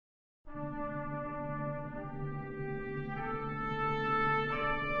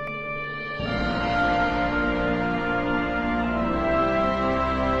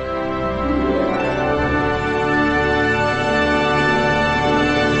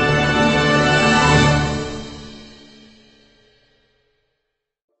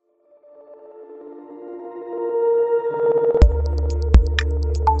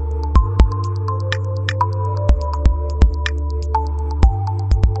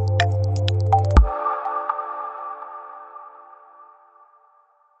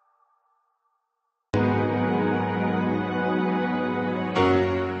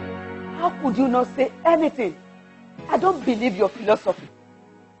you not say anything? I don't believe your philosophy.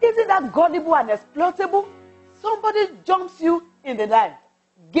 Isn't that gullible and exploitable? Somebody jumps you in the line,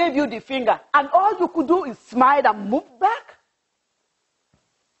 gave you the finger, and all you could do is smile and move back?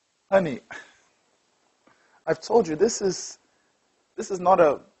 Honey, I've told you, this is not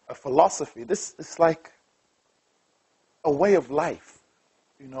a philosophy. This is like a way of life,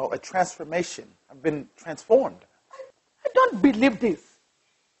 you know, a transformation. I've been transformed. I don't believe this.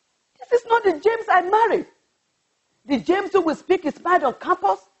 This is not the James I married. The James who will speak his mind on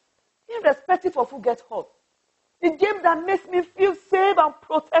campus, irrespective of who gets hurt. The James that makes me feel safe and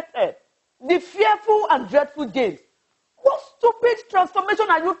protected. The fearful and dreadful James. What stupid transformation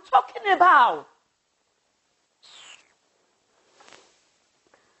are you talking about?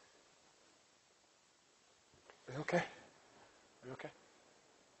 Are you okay? Are you okay?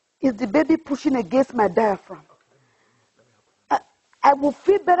 Is the baby pushing against my diaphragm? I will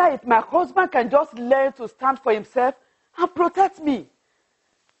feel better if my husband can just learn to stand for himself and protect me.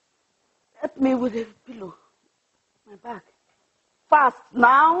 Help me with a pillow. My back. Fast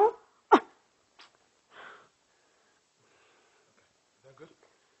now. Is that good?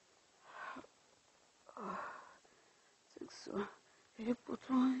 I think so. Can you put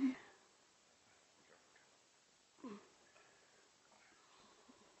on here?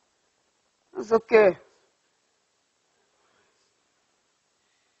 It's okay.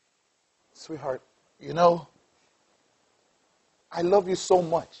 Sweetheart, you know, I love you so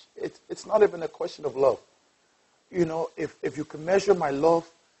much. It's not even a question of love. You know, if you can measure my love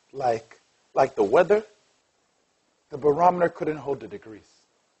like the weather, the barometer couldn't hold the degrees.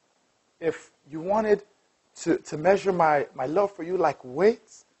 If you wanted to measure my love for you like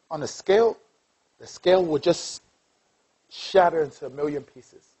weights on a scale, the scale would just shatter into a million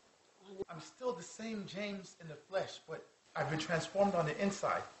pieces. I'm still the same James in the flesh, but I've been transformed on the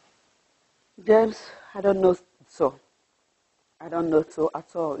inside. James, I don't know so. I don't know so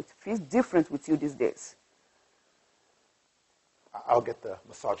at all. It feels different with you these days. I'll get the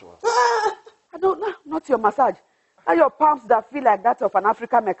massage oil. I don't know, not your massage. Not your palms that feel like that of an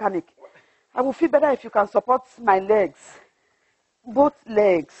African mechanic. I will feel better if you can support my legs. Both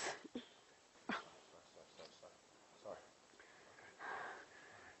legs. Sorry.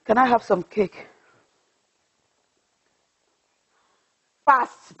 Can I have some cake?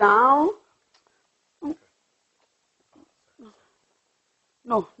 Fast now.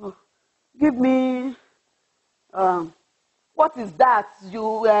 No. Give me, what is that?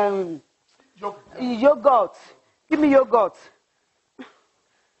 Yogurt. Give me yogurt.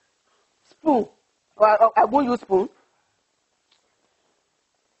 Spoon. I won't use spoon.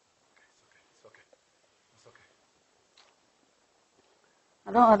 It's okay.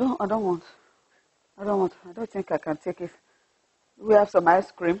 I don't want. I don't think I can take it. We have some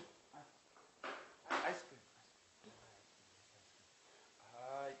ice cream. Ice cream.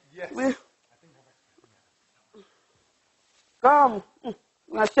 Yes. We, come.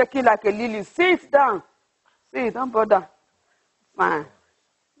 You are shaking like a lily. Sit down. Sit, don't bother. Fine.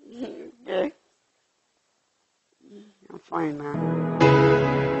 Okay. I'm fine now.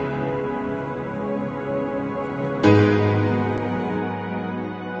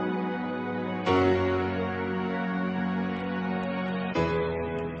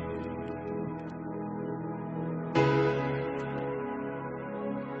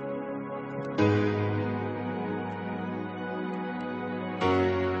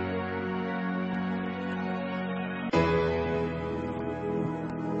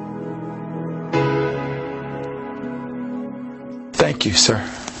 Thank you, sir.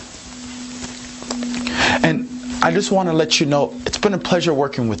 And I just want to let you know, it's been a pleasure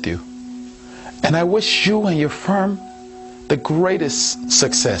working with you. And I wish you and your firm the greatest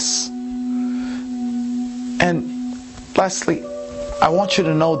success. And lastly, I want you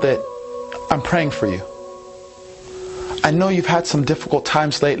to know that I'm praying for you. I know you've had some difficult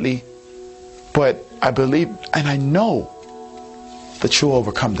times lately, but I believe and I know that you'll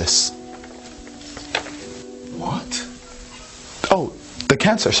overcome this. What? Oh, the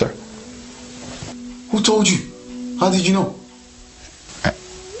cancer, sir. Who told you? How did you know?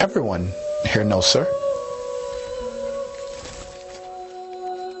 Everyone here knows, sir.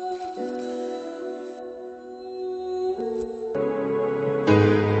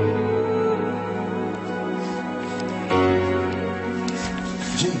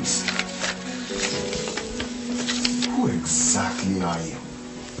 James. Who exactly are you?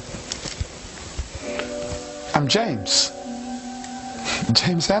 I'm James.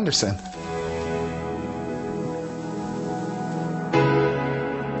 James Anderson.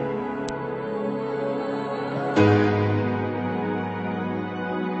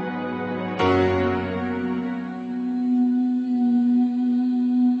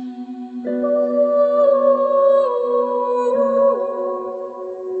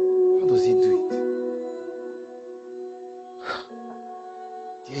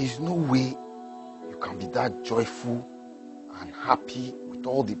 joyful and happy with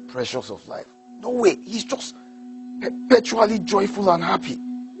all the pressures of life. No way. He's just perpetually joyful and happy.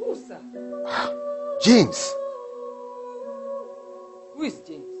 Who, sir? James. Who is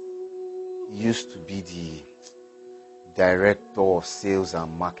James? He used to be the director of sales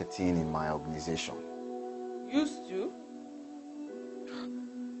and marketing in my organization. Used to?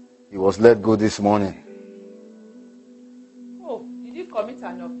 He was let go this morning. Oh, did you commit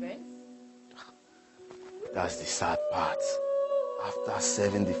an offense? That's the sad part. After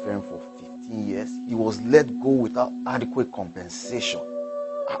serving the firm for 15 years, he was let go without adequate compensation.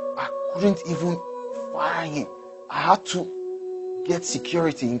 I couldn't even fire him. I had to get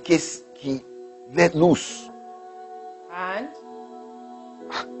security in case he let loose. And?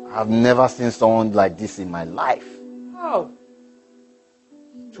 I've never seen someone like this in my life. How?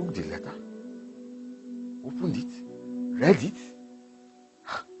 He took the letter, opened it, read it,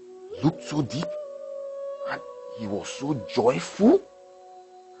 looked so deep, and he was so joyful,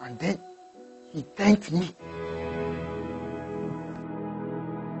 and then he thanked me.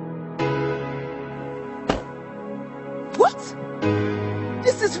 What?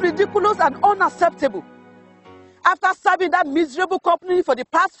 This is ridiculous and unacceptable. After serving that miserable company for the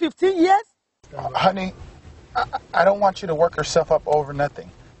past 15 years? Honey, I don't want you to work yourself up over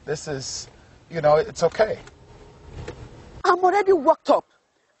nothing. This is, it's okay. I'm already worked up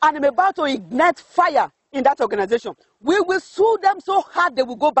and I'm about to ignite fire in that organization. We will sue them so hard they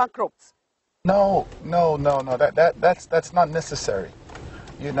will go bankrupt. No. That's not necessary.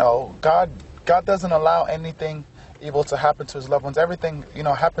 God doesn't allow anything evil to happen to his loved ones. Everything,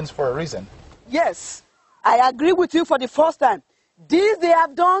 happens for a reason. Yes, I agree with you for the first time. This they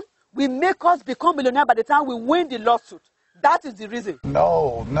have done will make us become millionaires by the time we win the lawsuit. That is the reason.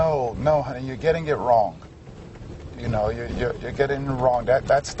 No, honey, you're getting it wrong. You're getting it wrong.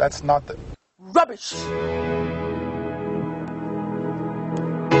 That's not the... Rubbish.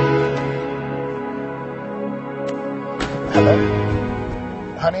 Hello?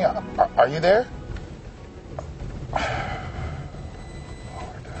 Honey, are you there?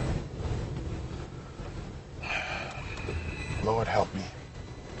 Lord, help me.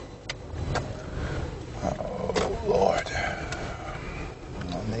 Oh, Lord.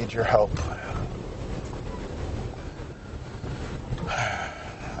 I need your help.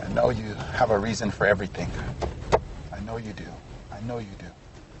 I know you have a reason for everything. I know you do. I know you do.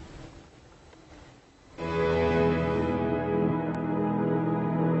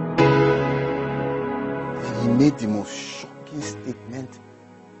 He made the most shocking statement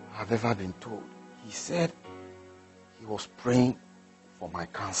I've ever been told. He said he was praying for my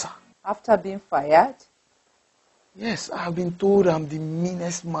cancer. After being fired? Yes, I've been told I'm the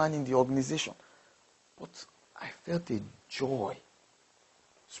meanest man in the organization. But I felt a joy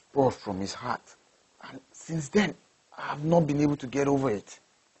spurred from his heart. And since then, I have not been able to get over it.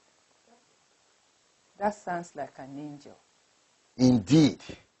 That sounds like an angel. Indeed.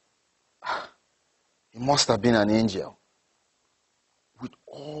 He must have been an angel. With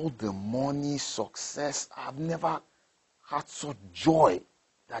all the money, success, I've never had such joy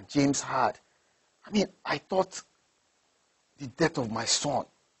that James had. I mean, I thought the death of my son,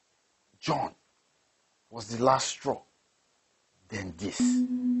 John, was the last straw. Then this.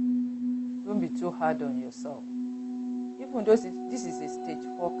 Don't be too hard on yourself. Even though this is a stage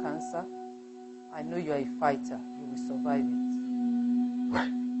 4 cancer, I know you are a fighter. You will survive it. Well,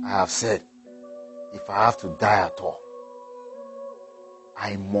 I have said, if I have to die at all,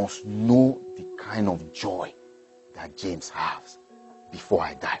 I must know the kind of joy that James has before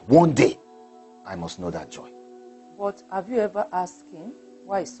I die. One day, I must know that joy. But have you ever asked him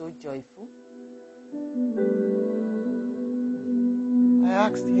why he's so joyful? I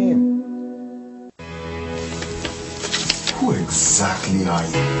asked him. Who exactly are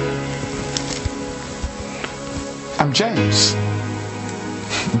you? I'm James.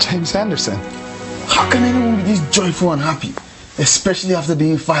 James Anderson. How can anyone be this joyful and happy, especially after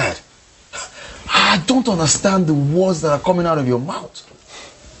being fired? I don't understand the words that are coming out of your mouth.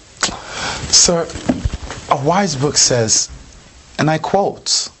 Sir, a wise book says, and I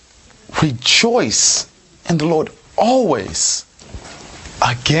quote, "Rejoice in the Lord always."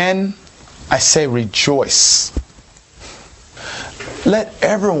 Again, I say rejoice. Let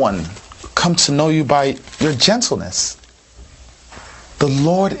everyone come to know you by your gentleness. The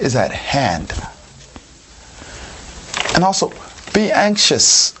Lord is at hand. And also, be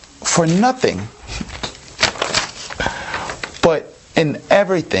anxious for nothing, but in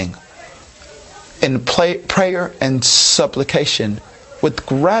everything, in prayer and supplication, with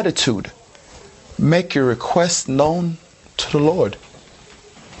gratitude, make your requests known to the Lord.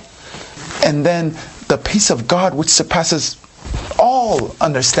 And then the peace of God which surpasses all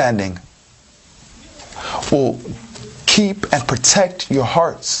understanding will keep and protect your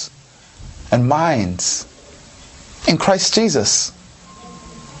hearts and minds in Christ Jesus.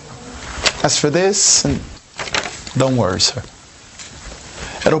 As for this, don't worry, sir.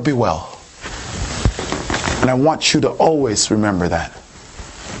 It'll be well. And I want you to always remember that.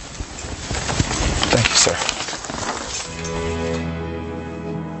 Thank you, sir.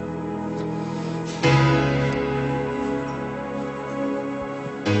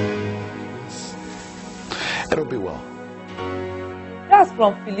 It'll be well. That's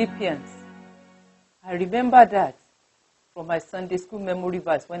from Philippians. I remember that from my Sunday school memory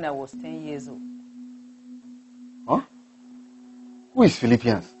verse when I was 10 years old. Huh? Who is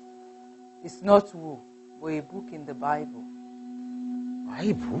Philippians? It's not who, but a book in the Bible.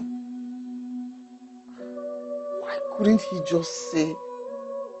 Bible? Why couldn't he just say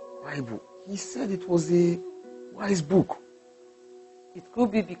Bible? He said it was a wise book. It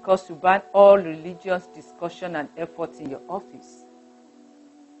could be because you ban all religious discussion and effort in your office.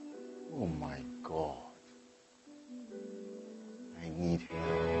 Oh my God. I need help.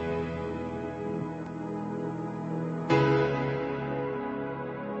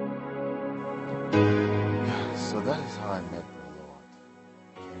 Yeah, so that is how I met the Lord.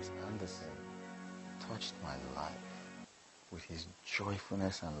 James Anderson touched my life with his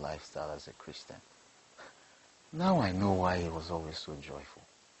joyfulness and lifestyle as a Christian. Now I know why he was always so joyful.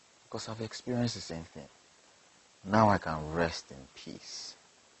 Because I've experienced the same thing. Now I can rest in peace.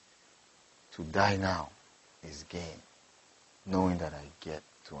 To die now is gain, knowing that I get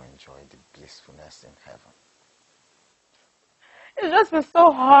to enjoy the blissfulness in heaven. It's just been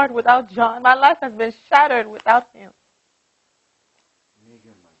so hard without John. My life has been shattered without him.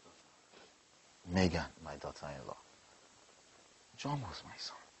 Megan, my daughter-in-law. John was my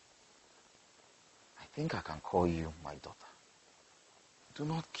son. I think I can call you my daughter. Do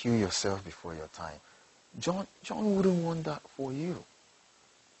not kill yourself before your time. John wouldn't want that for you.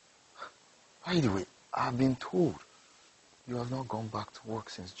 By the way, I've been told you have not gone back to work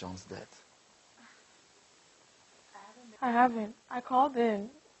since John's death. I haven't. I called in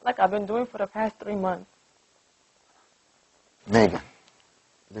like I've been doing for the past 3 months. Megan,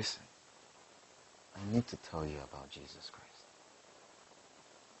 listen. I need to tell you about Jesus Christ.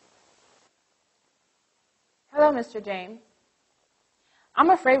 Hello, Mr. James. I'm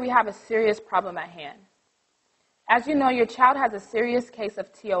afraid we have a serious problem at hand. As you know, your child has a serious case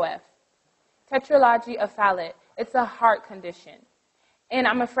of TOF, tetralogy of Fallot. It's a heart condition. And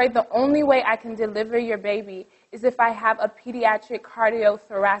I'm afraid the only way I can deliver your baby is if I have a pediatric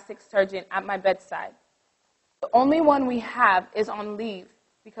cardiothoracic surgeon at my bedside. The only one we have is on leave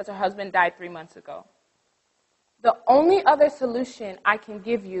because her husband died 3 months ago. The only other solution I can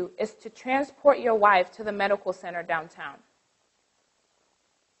give you is to transport your wife to the medical center downtown.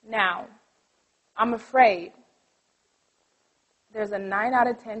 Now, I'm afraid there's a 9 out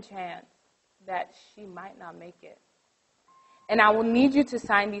of 10 chance that she might not make it. And I will need you to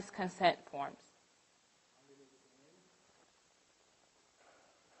sign these consent forms.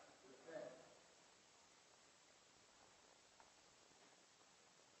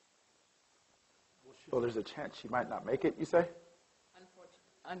 So there's a chance she might not make it, you say?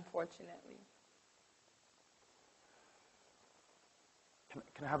 Unfortunately.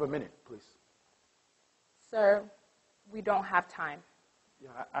 Can I have a minute, please? Sir, we don't have time.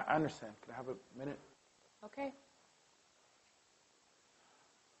 Yeah, I understand. Can I have a minute? Okay.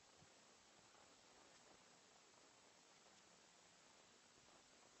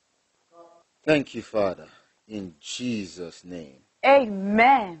 Thank you, Father, in Jesus' name.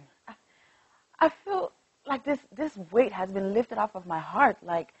 Amen. I feel like this weight has been lifted off of my heart.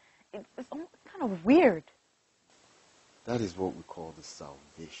 Like, it's almost kind of weird. That is what we call the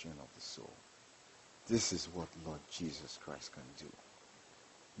salvation of the soul. This is what Lord Jesus Christ can do.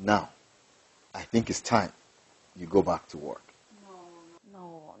 Now, I think it's time you go back to work.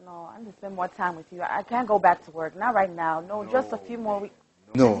 No, I need to spend more time with you. I can't go back to work. Not right now. No, just a few more weeks.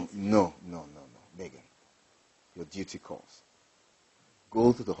 No, Megan. Your duty calls.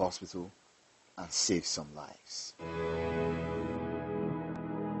 Go to the hospital and save some lives.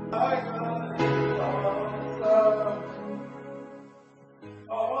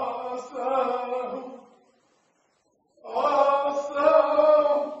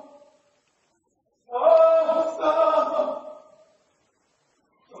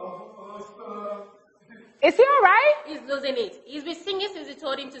 Is he all right? He's losing it. He's been singing since we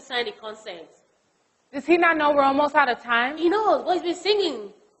told him to sign the consent. Does he not know we're almost out of time? He knows, but he's been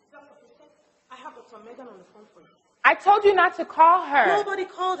singing. I have Dr. Megan on the phone for you. I told you not to call her. Nobody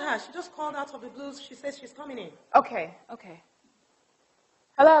called her. She just called out of the blues. She says she's coming in. Okay.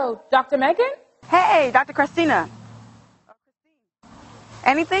 Hello, Dr. Megan? Hey, Dr. Christina.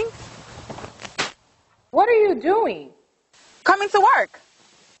 Anything? What are you doing? Coming to work.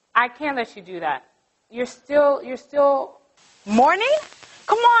 I can't let you do that. You're still... Morning?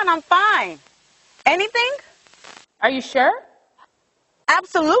 Come on, I'm fine. Anything? Are you sure?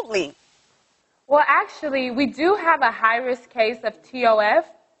 Absolutely. Well, actually, we do have a high-risk case of TOF.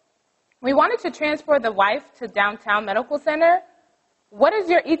 We wanted to transfer the wife to downtown medical center. What is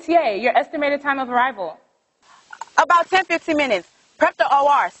your ETA, your estimated time of arrival? About 10-15 minutes. Prep the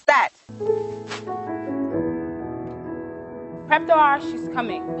OR, stat. Prep the OR, she's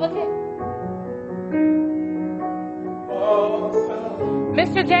coming. Okay.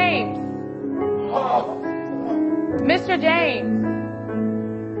 Mr. James. Mr. James.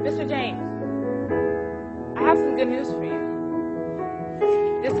 Mr. James. I have some good news for you.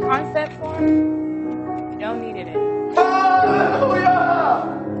 This concept form, you don't need it anymore. Hallelujah!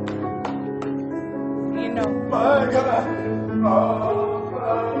 You know. My God.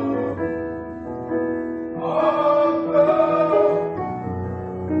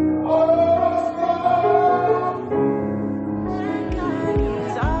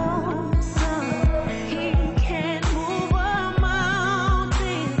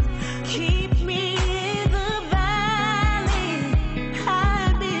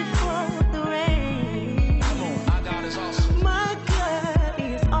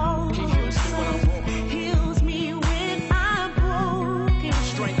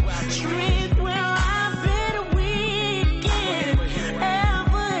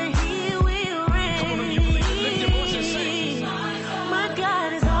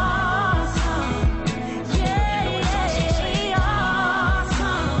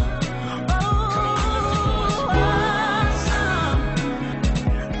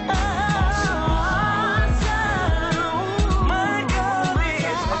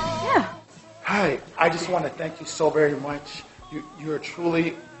 Hi, I just want to thank you so very much. You're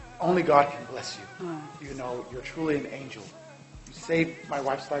truly, only God can bless you. You know, you're truly an angel. You saved my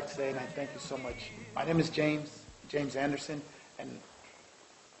wife's life today, and I thank you so much. My name is James Anderson, and...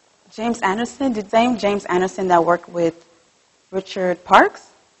 James Anderson? The same James Anderson that worked with Richard Parks?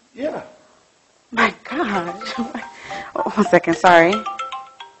 Yeah. My gosh. Oh, 1 second, sorry.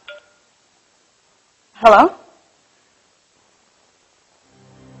 Hello?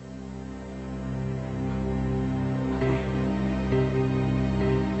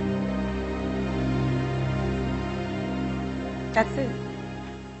 That's it.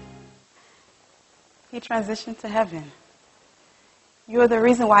 He transitioned to heaven. You're the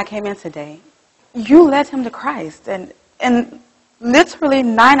reason why I came in today. You led him to Christ. And literally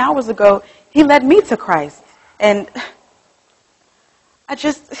 9 hours ago, he led me to Christ. And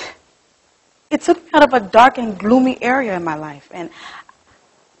it took me out of a dark and gloomy area in my life. And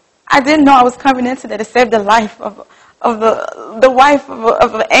I didn't know I was coming in today to save the life of the wife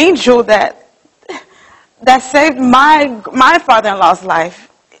of an angel that saved my father-in-law's life.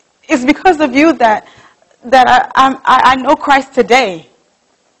 It's because of you that I know Christ today.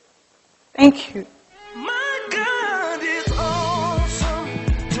 Thank you. My God is awesome.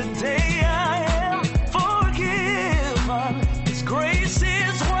 Today I am forgiven. His grace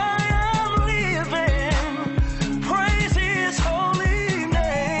is why I'm living. Praise His holy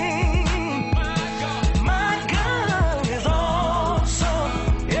name. My God is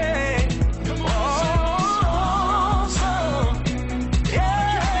awesome. Yeah. Awesome.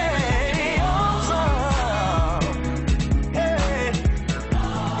 Yeah. Awesome. Yeah.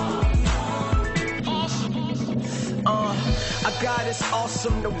 Our God is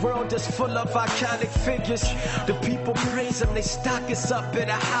awesome. The world is full of iconic figures. The people praise Him. They stock us up at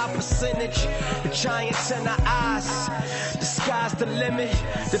a high percentage. The giants in our eyes. The sky's the limit.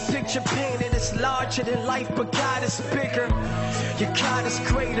 The picture painted is larger than life, but God is bigger. Your God is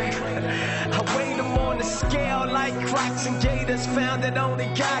greater. I weigh them on the scale like cracks and gators. Found that only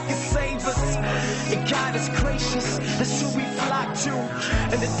God can save us. And God is gracious. That's who we flock to.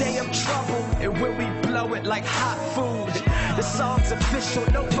 In the day of trouble, and when we blow it like hot food. The song's official.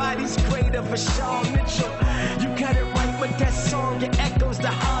 Nobody's greater for Shawn Mitchell. You got it right with that song. It echoes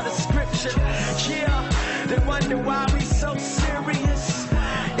the heart of scripture. Yeah, they wonder why we so serious.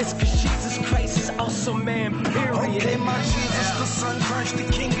 It's cause Jesus Christ is awesome, man, period. Okay, my Jesus, the Son, Christ, the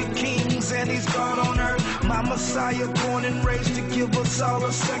King of Kings, and He's God on earth. My Messiah, born and raised to give us all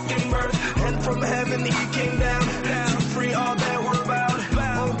a second birth. And from heaven He came down to free all that were bound.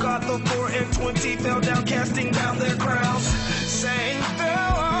 Oh God, the 4 and 20 fell down, casting down their crowns, saying,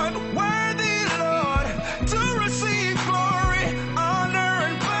 "Thou art worthy, Lord, to receive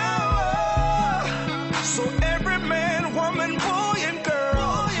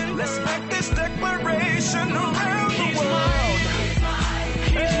declaration, a